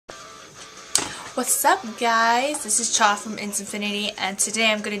What's up, guys? This is Cha from IINNSSINFINITY, and today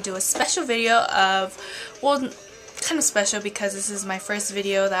I'm going to do a special video of, well, kind of special because this is my first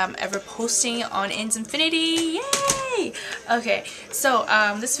video that I'm ever posting on IINNSSINFINITY. Yay! Okay, so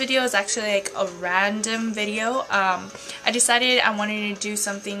this video is actually like a random video. I decided I wanted to do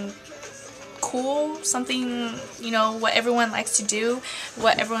something cool, something, you know, what everyone likes to do,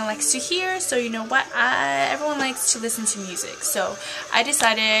 what everyone likes to hear. So you know what, everyone likes to listen to music, so I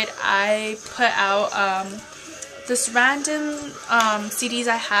decided I put out this random CDs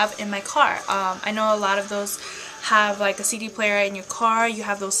I have in my car. I know a lot of those have like a CD player in your car. You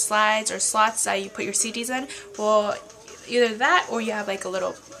have those slides or slots that you put your CDs in. Well, either that or you have like a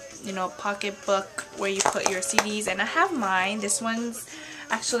little, you know, pocket book where you put your CDs, and I have mine. This one's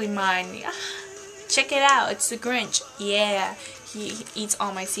actually mine. Check it out, it's the Grinch. Yeah, he eats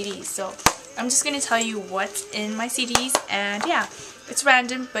all my CDs. So I'm just gonna tell you what's in my CDs, and yeah, it's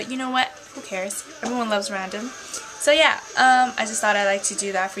random, but you know what, who cares, everyone loves random. So yeah, I just thought I'd like to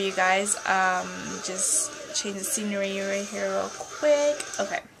do that for you guys. Just change the scenery right here real quick.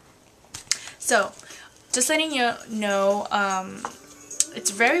 Okay, so just letting you know, it's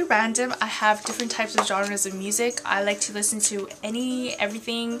very random. I have different types of genres of music. I like to listen to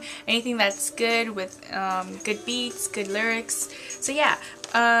anything that's good with good beats, good lyrics. So yeah,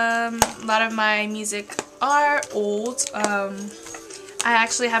 a lot of my music are old. I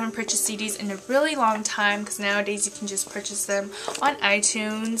actually haven't purchased CDs in a really long time because nowadays you can just purchase them on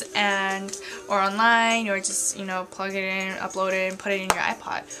iTunes or online, or just, you know, plug it in, upload it, and put it in your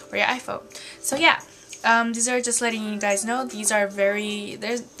iPod or your iPhone. So yeah. These are just letting you guys know, these are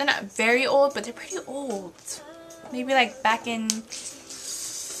they're not very old, but they're pretty old. Maybe like back in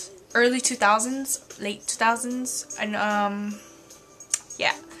early 2000s, late 2000s, and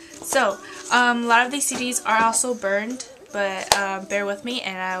yeah. So, a lot of these CDs are also burned, but bear with me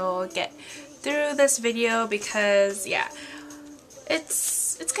and I will get through this video because, yeah,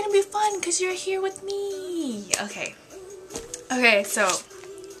 it's gonna be fun because you're here with me. Okay, so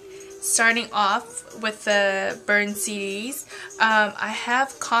starting off with the burned CDs, I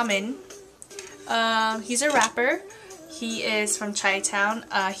have Common. He's a rapper. He is from Chi-Town.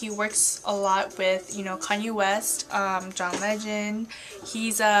 He works a lot with, you know, Kanye West, John Legend.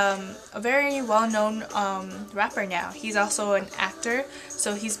 He's a very well-known rapper now. He's also an actor,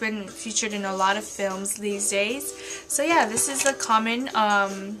 so he's been featured in a lot of films these days. So yeah, this is the Common.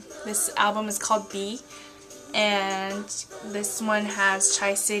 This album is called B. And this one has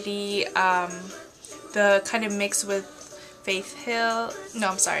Tri-City, the kind of mix with Faith Hill. No,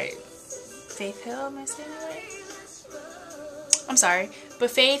 I'm sorry. Faith Hill, am I saying it right? I'm sorry.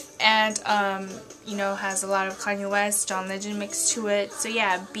 But Faith, and, you know, has a lot of Kanye West, John Legend mixed to it. So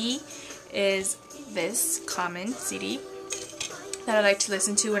yeah, B is this Common CD that I like to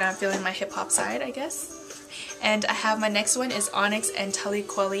listen to when I'm feeling my hip-hop side, I guess. And I have my next one is IINNSS and Talib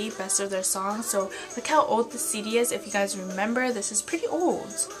Kweli, Best of Their Songs. So look how old the CD is. If you guys remember, this is pretty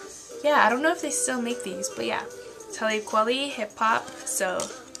old. Yeah, I don't know if they still make these, but yeah. Talib Kweli, hip hop. So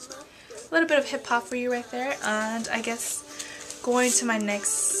a little bit of hip hop for you right there. And I guess going to my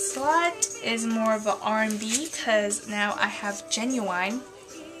next slot is more of a R&B, because now I have Genuine.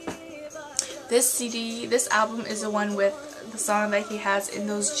 This album is the one with the song that he has, In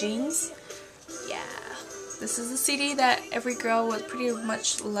Those Jeans. Yeah. This is a CD that every girl would pretty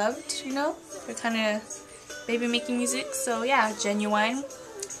much loved, you know? They're kind of baby making music. So yeah, Genuine,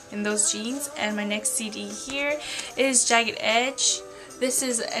 In Those Jeans. And my next CD here is Jagged Edge. This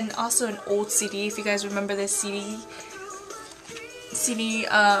is also an old CD, if you guys remember this CD.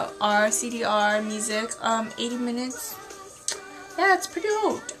 CDR music, 80 minutes. Yeah, it's pretty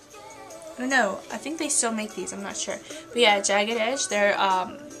old. I don't know. I think they still make these, I'm not sure. But yeah, Jagged Edge, they're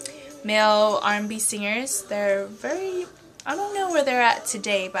male R&B singers. They're very, I don't know where they're at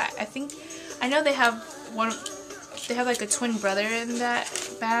today, but I know they have like a twin brother in that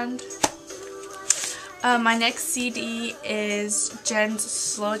band. My next CD is Jen's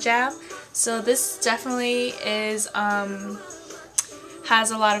Slow Jam. So this definitely is has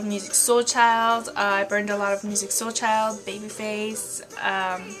a lot of music. Soul Child, I burned a lot of music. Soul Child, Babyface,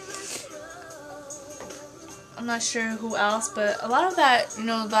 I'm not sure who else, but a lot of that, you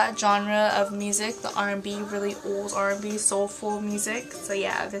know, that genre of music, the R&B, really old R&B, soulful music. So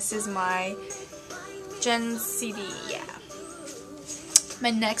yeah, this is my Gen CD, yeah.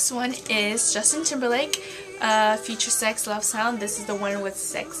 My next one is Justin Timberlake, Future Sex Love Sound. This is the one with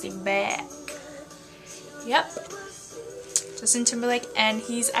Sexy Back. Yep. Justin Timberlake, and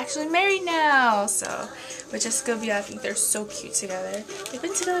he's actually married now, so with Jessica Biel, I think they're so cute together. They've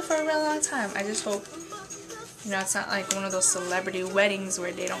been together for a really long time. I just hope, you know, it's not like one of those celebrity weddings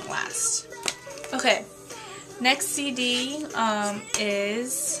where they don't last. Okay, next CD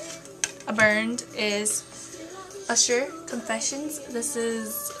is a burned is Usher Confessions. This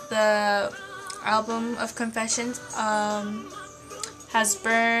is the album of Confessions. Has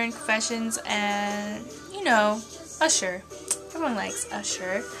Burn, Confessions, and you know, Usher. Everyone likes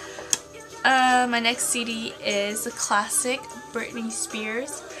Usher. My next CD is the classic Britney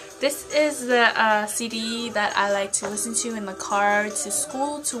Spears. This is the CD that I like to listen to in the car, to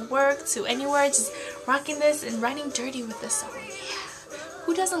school, to work, to anywhere. Just rocking this and riding dirty with this song. Yeah.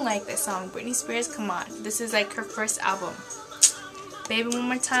 Who doesn't like this song? Britney Spears, come on. This is like her first album. Baby, one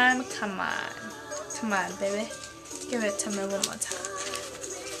more time. Come on. Come on, baby. Give it to me one more time.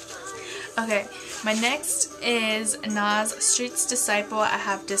 Okay, my next is Nas Street's Disciple. I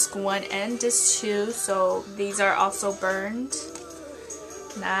have disc 1 and disc 2, so these are also burned.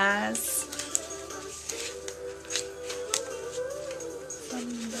 Nas.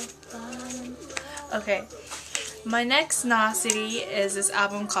 Okay, my next Nas CD is this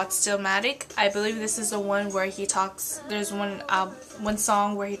album called Stillmatic. I believe this is the one where he talks, there's one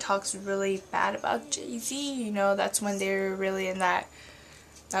song where he talks really bad about Jay-Z. You know, that's when they're really in that,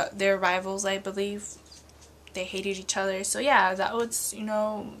 they're rivals, I believe. They hated each other. So yeah, that was, you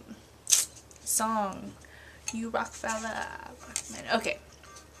know, song. You rock fella. Okay.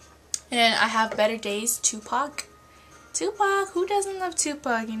 And I have Better Days, Tupac. Tupac, who doesn't love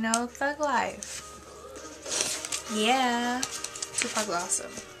Tupac, you know? Thug life. Yeah. Tupac is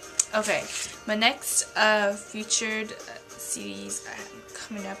awesome. Okay. My next featured CDs I'm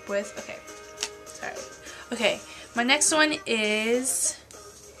coming up with. Okay. Sorry. Okay. My next one is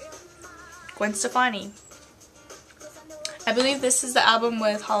Gwen Stefani. I believe this is the album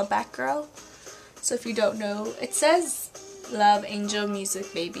with Hollaback Girl. So if you don't know, it says Love Angel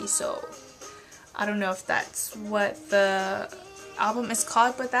Music Baby, so I don't know if that's what the album is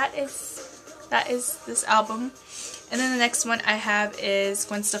called, but that is this album. And then the next one I have is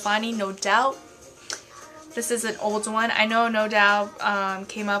Gwen Stefani, No Doubt. This is an old one. I know No Doubt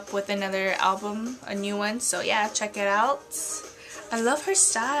came up with another album, a new one, so yeah, check it out. I love her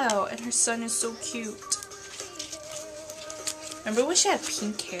style, and her son is so cute. Remember when she had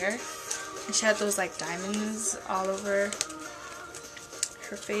pink hair? And she had those like diamonds all over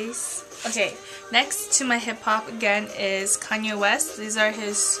her face. Okay, next to my hip hop again is Kanye West. These are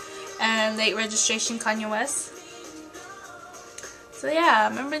his late registration Kanye West. So yeah,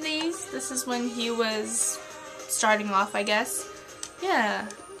 remember these? This is when he was starting off, I guess. Yeah.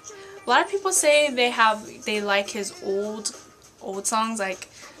 A lot of people say they like his old songs, like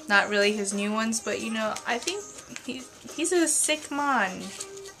not really his new ones, but you know, I think he's a sick man.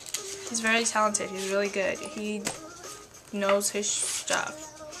 He's very talented. He's really good. He knows his stuff.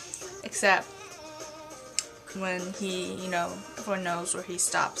 Except when he, you know, everyone knows where he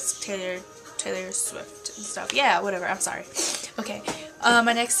stops. Taylor Swift and stuff. Yeah, whatever. I'm sorry. Okay.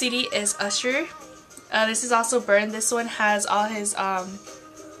 My next CD is Usher. This is also burned. This one has all his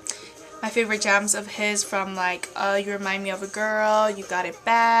my favorite jams of his, from like You Remind Me of a Girl, You Got It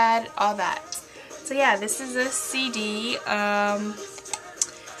Bad, all that. So yeah, this is a CD.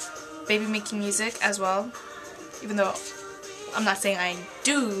 Baby making music as well, even though I'm not saying I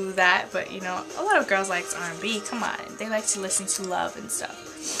do that, but you know, a lot of girls like R&B. Come on, they like to listen to love and stuff.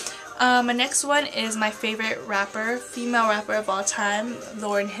 My next one is my favorite rapper, female rapper of all time,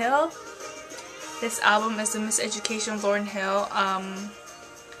 Lauryn Hill. This album is The Miseducation of Lauryn Hill.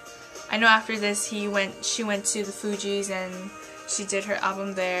 I know after this she went to the Fugees and she did her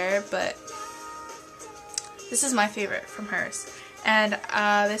album there, but this is my favorite from hers. And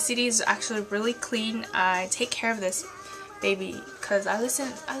the CD is actually really clean. I take care of this baby because I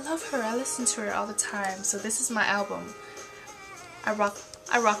love her. I listen to her all the time. So this is my album. I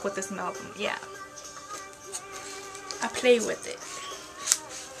rock with this album. Yeah. I play with it.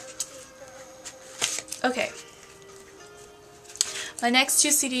 Okay. My next two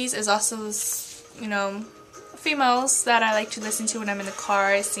CDs is also, you know, females that I like to listen to when I'm in the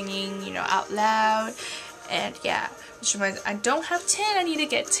car singing, you know, out loud. And yeah, which reminds, I don't have tint. I need to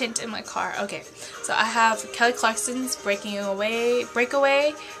get tint in my car. Okay, so I have Kelly Clarkson's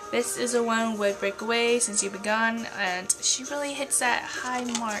Breakaway. This is the one with Breakaway, Since You've Begun, and she really hits that high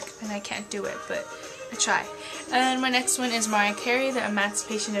mark, and I can't do it, but I try. And my next one is Mariah Carey, The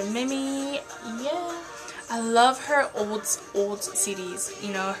Emancipation of Mimi. Yeah, I love her old CDs.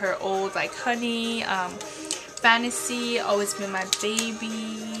 You know, her old like Honey, Fantasy, Always Been My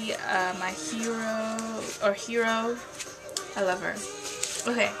Baby, My Hero. I love her.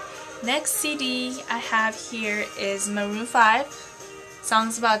 Okay, next CD I have here is Maroon 5,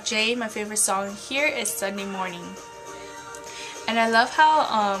 Songs About Jay. My favorite song here is Sunday Morning. And I love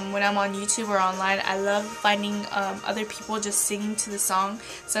how when I'm on YouTube or online, I love finding other people just singing to the song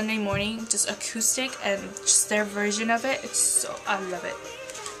Sunday morning, just acoustic and just their version of it. It's so, I love it.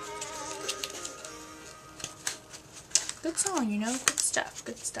 Good song, you know, good stuff,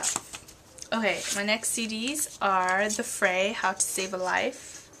 good stuff. Okay, my next CDs are The Fray, How to Save a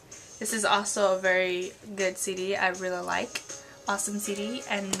Life. This is also a very good CD. I really like. Awesome CD,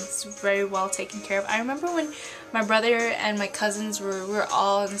 and it's very well taken care of. I remember when my brother and my cousins we were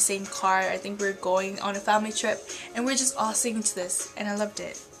all in the same car. I think we were going on a family trip, and we were just all singing to this, and I loved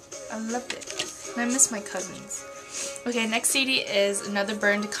it. I loved it. And I miss my cousins. Okay, next CD is Another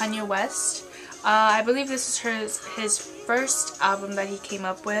Burn to Kanye West. I believe this is his first album that he came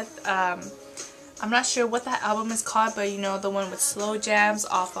up with. I'm not sure what that album is called, but you know, the one with slow jams,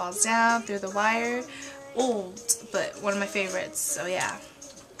 All Falls Down, Through the Wire. Old, but one of my favorites, so yeah.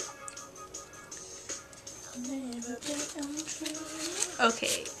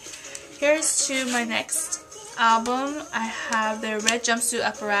 Okay, here's to my next album. I have the Red Jumpsuit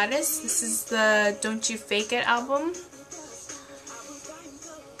Apparatus. This is the Don't You Fake It album.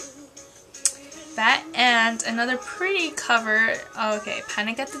 That and another pretty cover. Okay,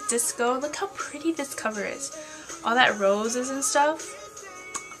 Panic at the Disco. Look how pretty this cover is. All that roses and stuff.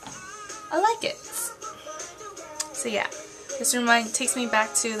 I like it. So yeah, this takes me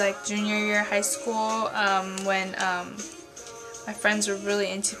back to like junior year high school when my friends were really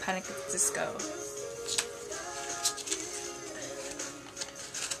into Panic at the Disco.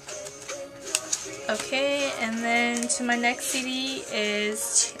 Okay, and then to my next CD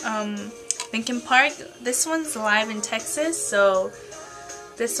is Linkin Park. This one's live in Texas, so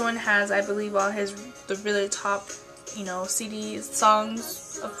this one has, I believe, all the really top, you know, CD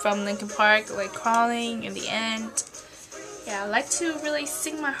songs from Linkin Park, like Crawling, In the End. Yeah, I like to really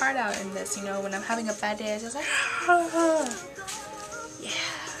sing my heart out in this, you know, when I'm having a bad day, it's just like, yeah.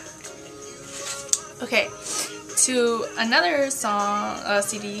 Okay, to another song,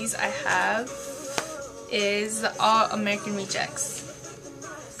 CDs I have is the All American Rejects.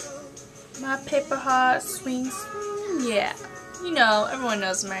 My paper heart swings, yeah, you know, everyone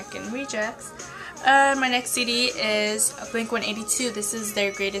knows American Rejects. My next CD is Blink-182. This is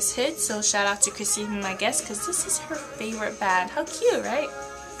their greatest hit, so shout out to Christine, my guest, because this is her favorite band. How cute, right?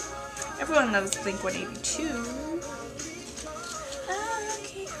 Everyone loves Blink-182.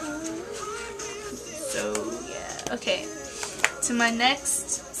 Okay. So, yeah. Okay. To my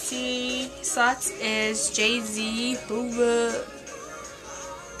next CD slots is Jay-Z, Hoover,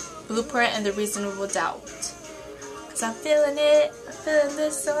 Blueprint, and The Reasonable Doubt. Because I'm feeling it. I'm feeling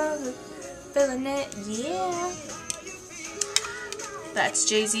this song. Feeling it, yeah. That's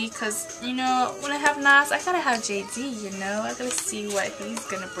Jay-Z, because, you know, when I have Nas, I gotta have Jay-Z, you know. I gotta see what he's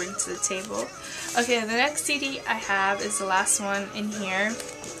gonna bring to the table. Okay, the next CD I have is the last one in here.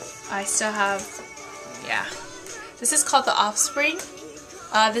 I still have, yeah. This is called The Offspring.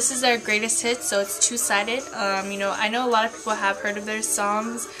 This is their greatest hit, so it's two-sided. You know, I know a lot of people have heard of their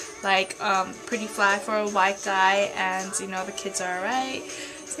songs, like Pretty Fly for a White Guy and, you know, The Kids Are Alright.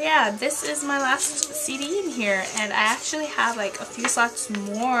 So yeah, this is my last CD in here, and I actually have like a few slots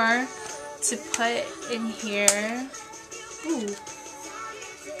more to put in here. Ooh,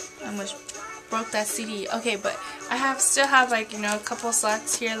 I almost broke that CD. Okay, but I still have like, you know, a couple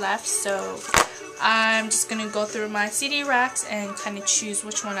slots here left, so I'm just gonna go through my CD racks and kind of choose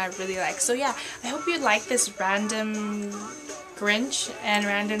which one I really like. So yeah, I hope you like this random Grinch and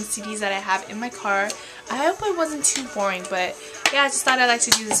random CDs that I have in my car. I hope it wasn't too boring, but yeah, I just thought I'd like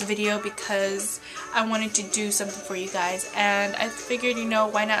to do this video because I wanted to do something for you guys, and I figured, you know,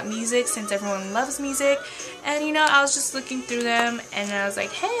 why not music, since everyone loves music. And you know, I was just looking through them and I was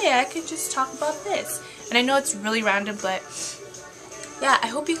like, hey, I could just talk about this. And I know it's really random, but yeah, I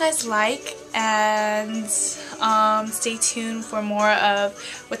hope you guys like, and stay tuned for more of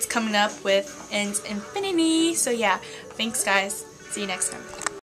what's coming up with IINNSSINFINITY. So yeah, thanks guys, see you next time.